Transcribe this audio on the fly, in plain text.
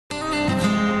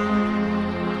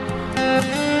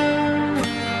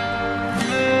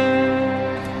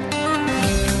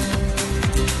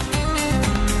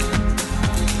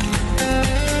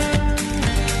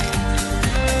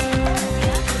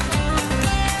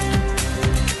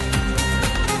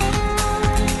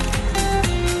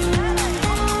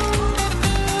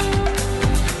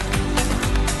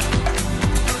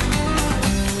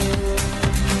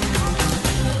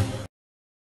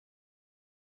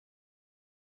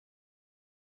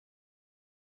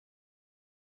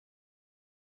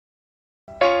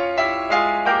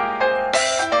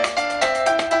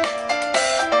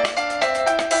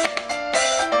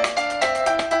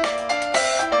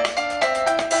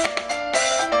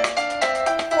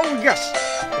Yes!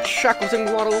 It's Shackleton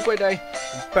Guadalupe Day,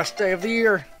 the best day of the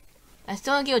year. I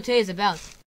still don't get what today is about.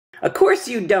 Of course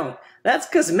you don't. That's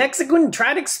because Mexiguin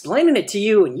tried explaining it to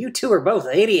you, and you two are both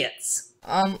idiots.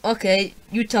 Okay,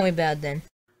 you tell me about it then.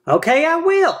 Okay, I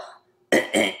will.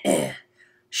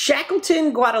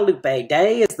 Shackleton Guadalupe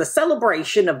Day is the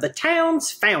celebration of the town's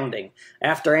founding,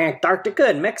 after Antarctica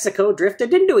and Mexico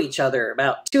drifted into each other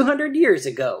about 200 years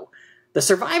ago. The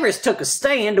survivors took a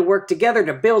stand to work together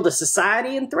to build a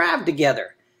society and thrive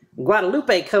together.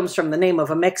 Guadalupe comes from the name of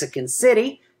a Mexican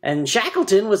city, and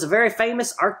Shackleton was a very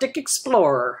famous Arctic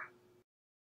explorer.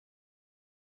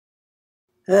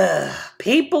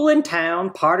 People in town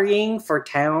partying for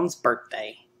town's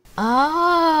birthday.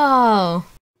 Oh.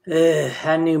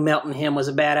 I knew melting him was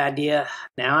a bad idea.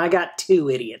 Now I got two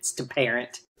idiots to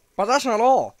parent. But that's not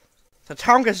all. The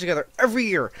town gets together every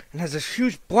year and has this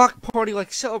huge block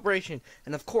party-like celebration,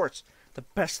 and of course, the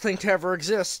best thing to ever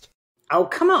exist. Oh,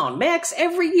 come on, Max.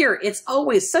 Every year, it's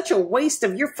always such a waste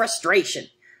of your frustration.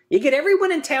 You get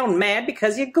everyone in town mad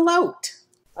because you gloat.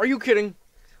 Are you kidding?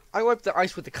 I wipe the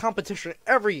ice with the competition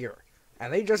every year,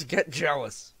 and they just get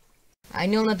jealous. I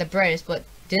know I'm not the brightest, but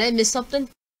did I miss something?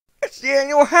 It's the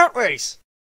annual hat race!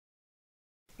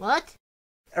 What?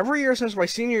 Every year since my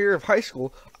senior year of high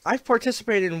school, I've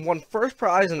participated and won first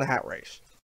prize in the hat race.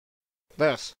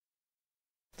 This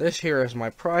here is my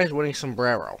prize-winning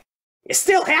sombrero. You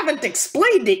still haven't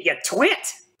explained it, you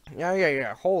twit!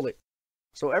 Yeah, hold it.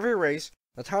 So every race,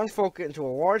 the townsfolk get into a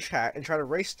large hat and try to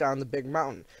race down the big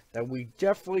mountain that we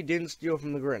definitely didn't steal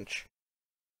from the Grinch.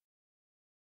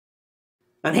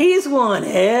 And he's won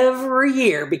every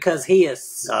year because he is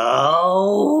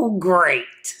so great.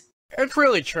 It's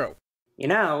really true. You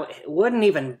know, it wouldn't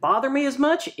even bother me as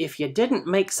much if you didn't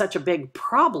make such a big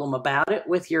problem about it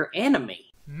with your enemy.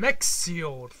 Mexi,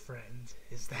 old friend,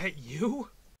 is that you?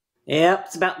 Yep,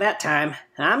 it's about that time.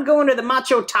 I'm going to the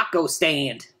Macho Taco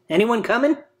stand. Anyone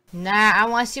coming? Nah, I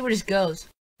want to see where this goes.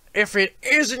 If it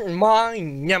isn't my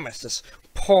nemesis,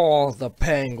 Paul the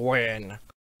Penguin.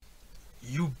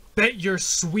 You bet your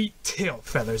sweet tail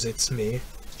feathers it's me.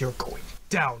 You're going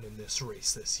down in this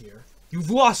race this year. You've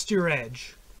lost your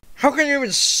edge. How can you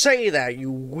even say that,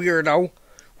 you weirdo?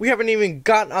 We haven't even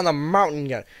gotten on the mountain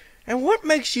yet. And what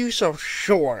makes you so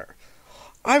sure?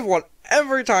 I've won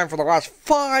every time for the last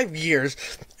 5 years,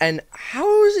 and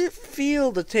how does it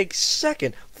feel to take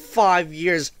second 5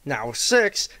 years, now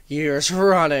 6 years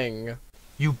running?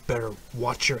 You better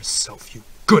watch yourself, you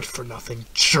good-for-nothing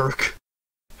jerk.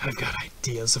 I've got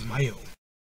ideas of my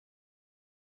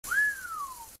own.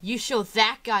 You show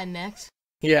that guy, Mex.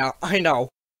 Yeah, I know.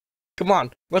 Come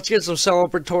on, let's get some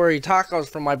celebratory tacos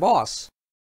from my boss.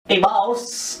 Hey,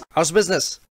 boss. How's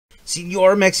business?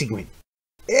 Senor Mexiguin,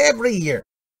 every year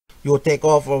you take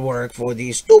off of work for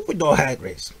the stupido hat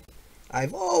race.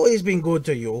 I've always been good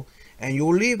to you, and you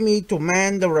leave me to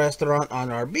man the restaurant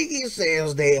on our biggest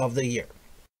sales day of the year.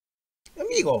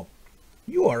 Amigo,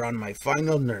 you are on my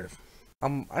final nerve. I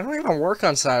don't even work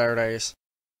on Saturdays.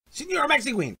 Senor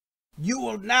Mexiguin, you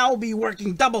will now be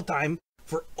working double time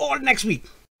for all next week.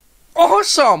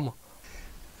 Awesome!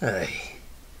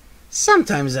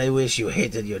 Sometimes I wish you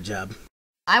hated your job.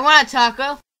 I want a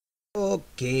taco.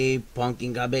 Okay,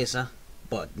 pumpkin cabeza,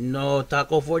 but no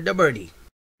taco for the birdie.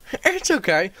 It's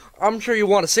okay. I'm sure you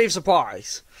want to save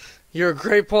supplies. You're a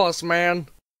great boss, man.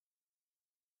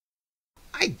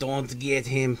 I don't get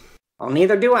him. Well,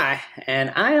 neither do I,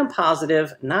 and I am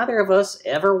positive neither of us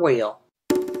ever will.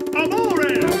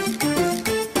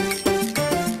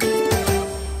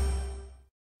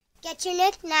 Get your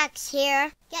knickknacks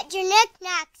here. Get your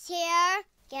knickknacks here.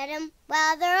 Get them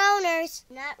while their owners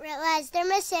not realize they're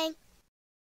missing.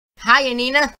 Hiya,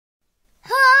 Nina.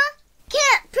 Huh?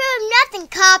 Can't prove nothing,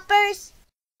 coppers.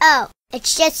 Oh,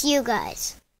 it's just you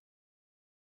guys.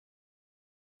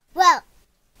 Well,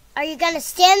 are you gonna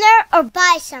stand there or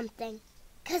buy something?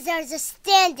 'Cause there's a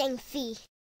standing fee.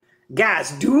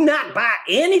 Guys, do not buy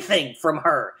anything from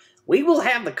her. We will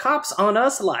have the cops on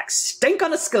us like stink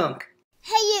on a skunk.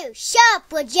 Hey you, shut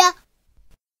up, would ya?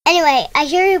 Anyway, I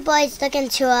hear you boys looking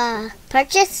to,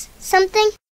 purchase something?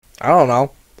 I don't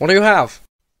know. What do you have?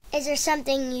 Is there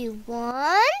something you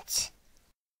want?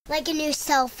 Like a new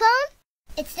cell phone?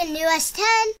 It's the new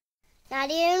S10.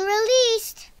 Not even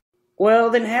released.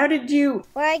 Well, then how did you...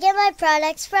 Where I get my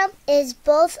products from is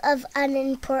both of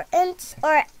unimportance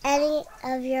or any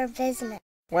of your business.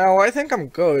 Well, I think I'm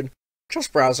good.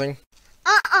 Just browsing.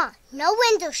 No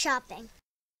window shopping.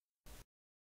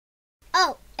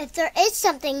 Oh, if there is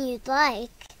something you'd like,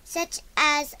 such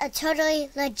as a totally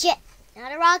legit,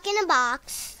 not a rock in a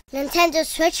box, Nintendo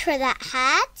Switch for that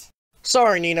hat?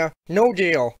 Sorry, Nina. No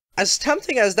deal. As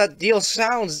tempting as that deal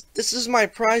sounds, this is my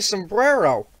prize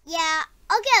sombrero. Yeah,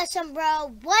 I'll get a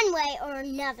sombrero one way or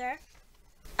another.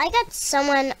 I got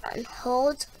someone on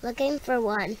hold looking for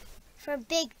one. For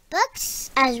big bucks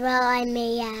as well, I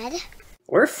may add.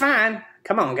 We're fine.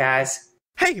 Come on, guys.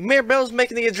 Hey, Mayor Bill's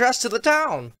making the address to the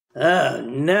town. Oh,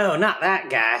 no, not that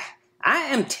guy. I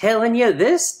am telling you,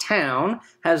 this town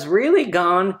has really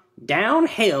gone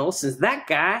downhill since that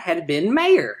guy had been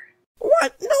mayor.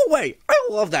 What? No way! I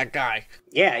love that guy.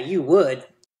 Yeah, you would.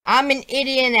 I'm an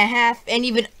idiot and a half, and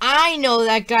even I know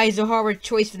that guy's a horrid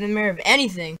choice for the mayor of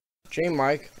anything. Gee,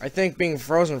 Mike, I think being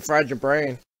frozen fried your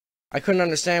brain. I couldn't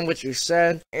understand what you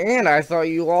said, and I thought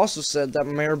you also said that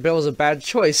Mayor Bill is a bad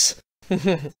choice.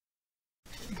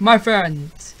 My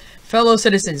friends, fellow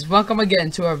citizens, welcome again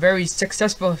to our very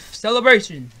successful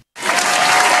celebration.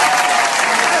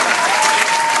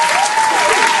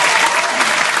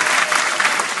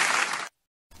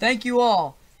 Thank you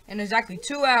all. In exactly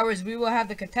 2 hours, we will have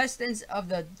the contestants of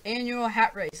the annual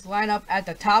hat race line up at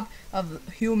the top of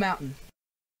Hugh Mountain.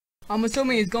 I'm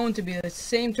assuming it's going to be the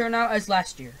same turnout as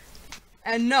last year.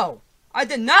 And no, I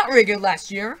did not rig it last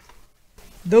year.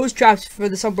 Those traps for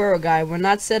the sombrero guy were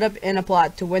not set up in a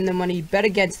plot to win the money bet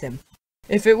against him.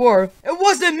 If it were, it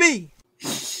wasn't me!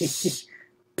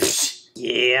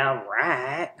 Yeah,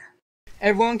 right.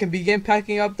 Everyone can begin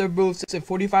packing up their booths in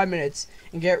 45 minutes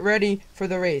and get ready for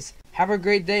the race. Have a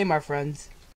great day, my friends.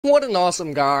 What an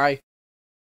awesome guy.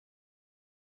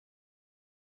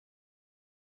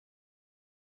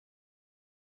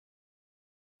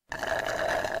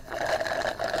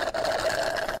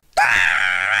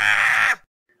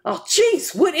 Oh,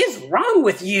 jeez, what is wrong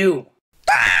with you?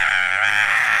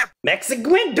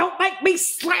 Mexiguin, don't make me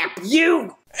slap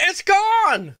you! It's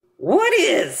gone! What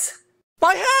is?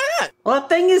 My hat! Well, that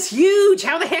thing is huge.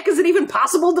 How the heck is it even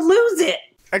possible to lose it?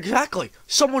 Exactly.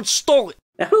 Someone stole it.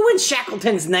 Now, who in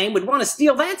Shackleton's name would want to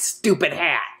steal that stupid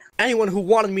hat? Anyone who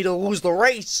wanted me to lose the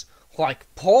race. Like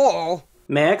Paul.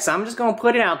 Mex, I'm just going to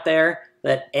put it out there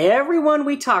that everyone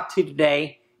we talked to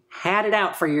today had it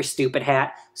out for your stupid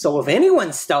hat. So if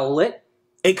anyone stole it,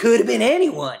 it could have been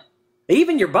anyone.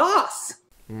 Even your boss.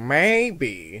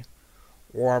 Maybe.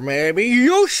 Or maybe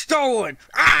you stole it.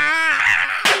 Ah!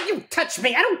 You touch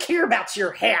me. I don't care about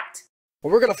your hat.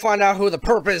 Well, we're gonna find out who the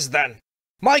perp is then.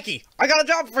 Mikey, I got a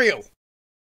job for you.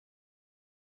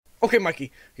 Okay,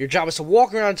 Mikey, your job is to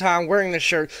walk around town wearing this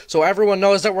shirt so everyone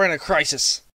knows that we're in a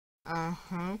crisis.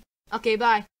 Uh-huh. Okay,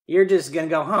 bye. You're just going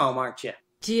to go home, aren't you?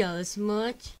 Jealous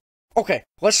much? Okay,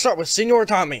 let's start with Senor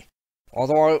Tommy.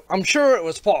 Although I'm sure it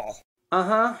was Paul.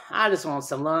 Uh-huh. I just want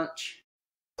some lunch.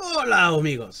 Hola,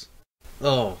 amigos.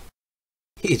 Oh,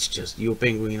 it's just you,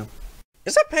 Penguino.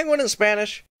 Is that penguin in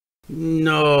Spanish?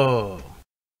 No,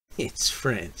 it's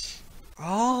French.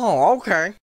 Oh,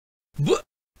 okay. But,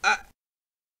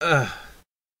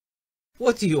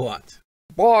 what do you want?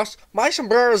 Boss, my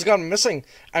sombrero's gone missing,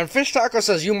 and Fish Taco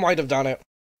says you might have done it.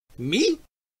 Me?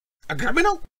 A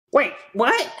criminal? Wait,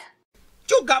 what?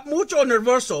 You got mucho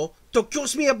nervoso to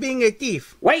accuse me of being a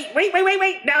thief. Wait,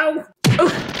 no!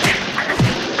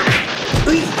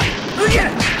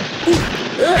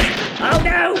 Oh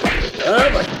no! Oh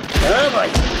boy!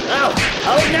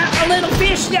 Oh no! A little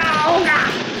fish! No!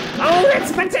 Oh,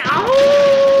 that's fantastic!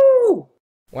 Oh!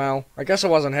 Well, I guess it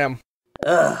wasn't him.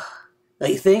 Ugh.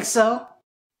 You think so?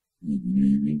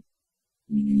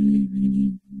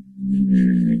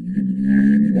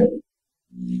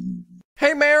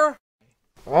 Hey, Mayor!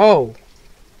 Oh,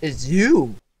 it's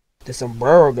you, the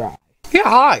sombrero guy. Yeah,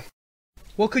 hi!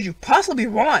 What could you possibly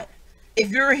want? If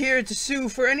you're here to sue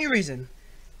for any reason,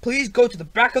 please go to the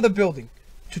back of the building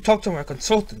to talk to our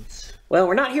consultants. Well,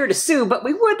 we're not here to sue, but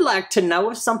we would like to know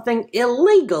if something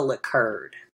illegal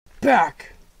occurred.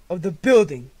 Back of the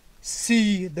building,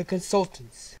 see the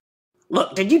consultants.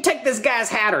 Look, did you take this guy's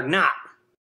hat or not?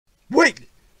 Wait,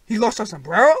 he lost our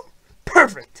sombrero?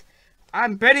 Perfect!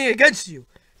 I'm betting against you.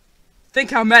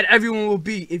 Think how mad everyone will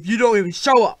be if you don't even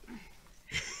show up.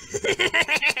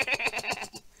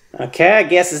 Okay, I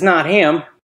guess it's not him.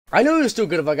 I knew he was too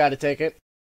good of a guy to take it.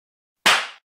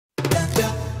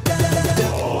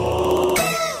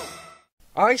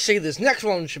 I say this next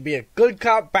one should be a good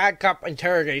cop, bad cop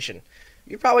interrogation.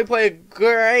 You probably play a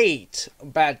great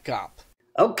bad cop.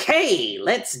 Okay,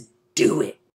 let's do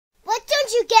it. What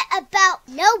don't you get about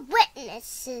no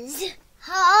witnesses?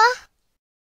 Huh?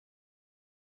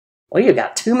 Well, you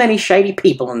got too many shady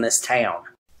people in this town.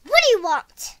 What do you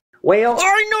want? Well,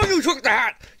 I know you took the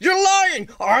hat! You're lying!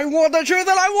 I want the truth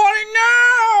and I want it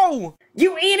now!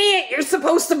 you idiot! You're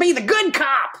supposed to be the good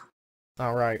cop!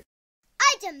 Alright.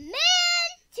 I demand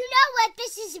to know what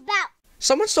this is about.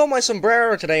 Someone stole my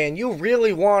sombrero today and you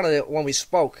really wanted it when we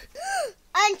spoke.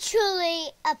 I'm truly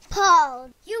appalled.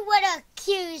 You would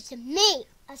accuse me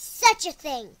of such a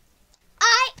thing.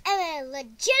 I am a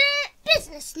legitimate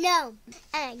business gnome, and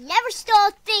I never stole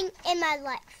a thing in my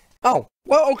life. Oh,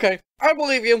 well, okay. I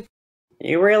believe you.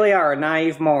 You really are a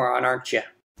naive moron, aren't you?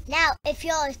 Now, if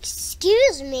you'll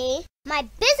excuse me, my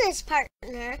business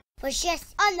partner was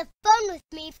just on the phone with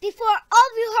me before all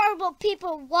of you horrible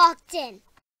people walked in.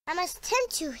 I must tend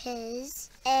to his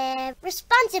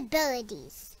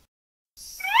responsibilities.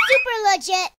 Super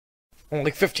legit.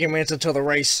 Only 15 minutes until the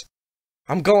race.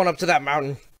 I'm going up to that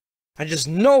mountain. I just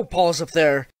know Paul's up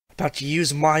there, about to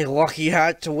use my lucky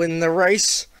hat to win the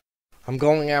race. I'm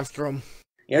going after him.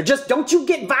 Just don't you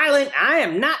get violent. I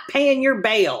am not paying your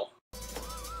bail.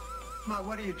 Ma,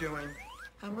 what are you doing?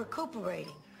 I'm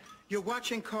recuperating. You're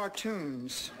watching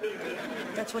cartoons.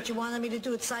 That's what you wanted me to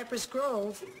do at Cypress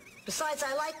Grove. Besides,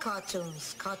 I like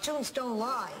cartoons. Cartoons don't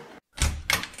lie.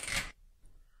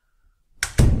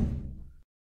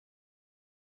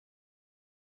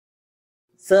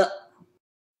 Sup?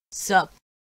 Sup?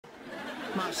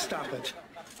 Ma, stop it.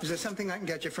 Is there something I can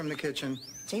get you from the kitchen?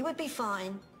 Tea would be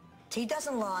fine. Tea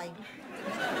doesn't lie.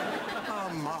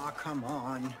 Oh, Ma, come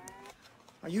on.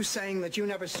 Are you saying that you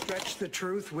never stretched the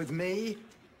truth with me?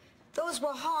 Those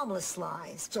were harmless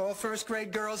lies. So all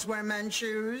first-grade girls wear men's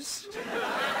shoes?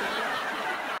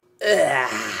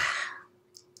 Ugh.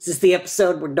 Is this the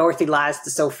episode where Dorothy lies to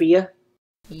Sophia?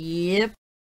 Yep.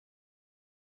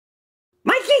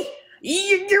 Mikey!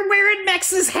 You're wearing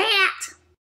Max's hat!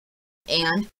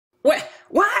 And? Why?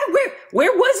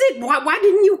 Where was it? Why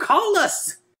didn't you call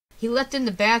us? He left in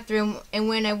the bathroom, and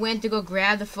when I went to go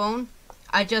grab the phone,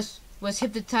 I just was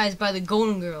hypnotized by the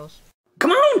Golden Girls.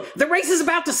 Come on! The race is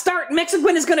about to start!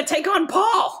 Mexiguin is gonna take on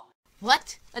Paul!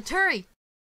 What? Let's hurry!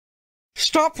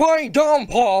 Stop playing dumb,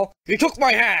 Paul! You took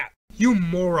my hat! You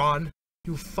moron!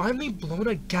 You've finally blown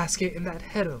a gasket in that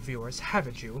head of yours,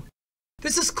 haven't you?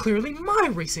 This is clearly my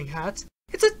racing hat!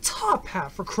 It's a top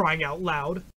hat, for crying out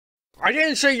loud! I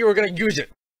didn't say you were gonna use it!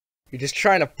 You're just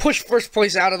trying to push first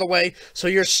place out of the way so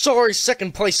your sorry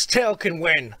second place tail can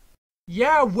win!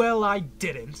 Yeah, well, I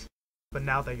didn't. But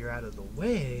now that you're out of the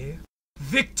way,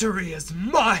 victory is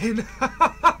mine!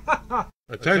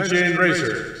 Attention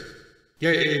racers!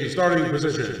 Get in starting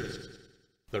positions.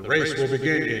 The race will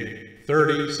begin in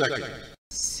 30 seconds.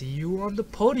 See you on the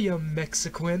podium,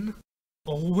 Mexiguin.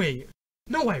 Oh wait,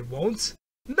 no I won't.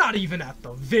 Not even at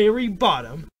the very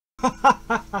bottom.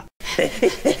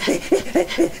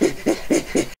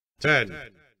 10,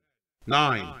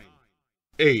 9,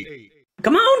 8.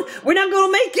 Come on! We're not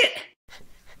gonna make it!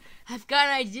 I've got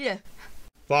an idea.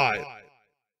 5,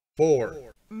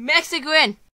 4.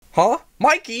 Mexiguin! Huh?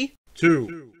 Mikey?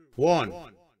 2, 1.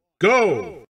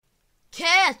 Go!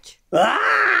 Catch!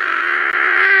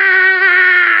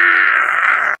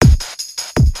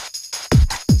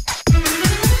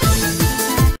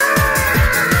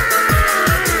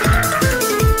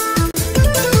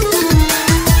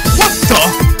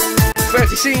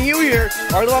 Fancy seeing you here.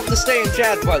 I'd love to stay and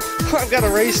chat, but I've got a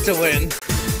race to win.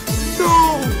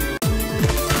 No!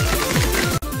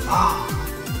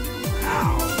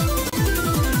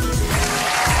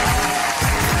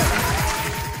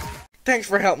 Thanks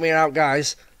for helping me out,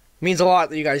 guys. Means a lot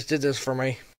that you guys did this for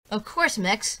me. Of course,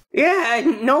 Mex. Yeah,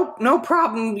 no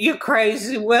problem. You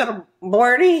crazy little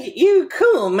birdie. You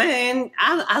cool, man.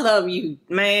 I love you,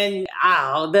 man.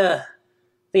 Oh, the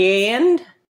end?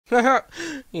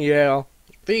 Yeah.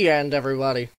 The end,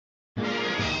 everybody.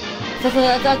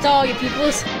 That's all, you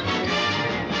peoples.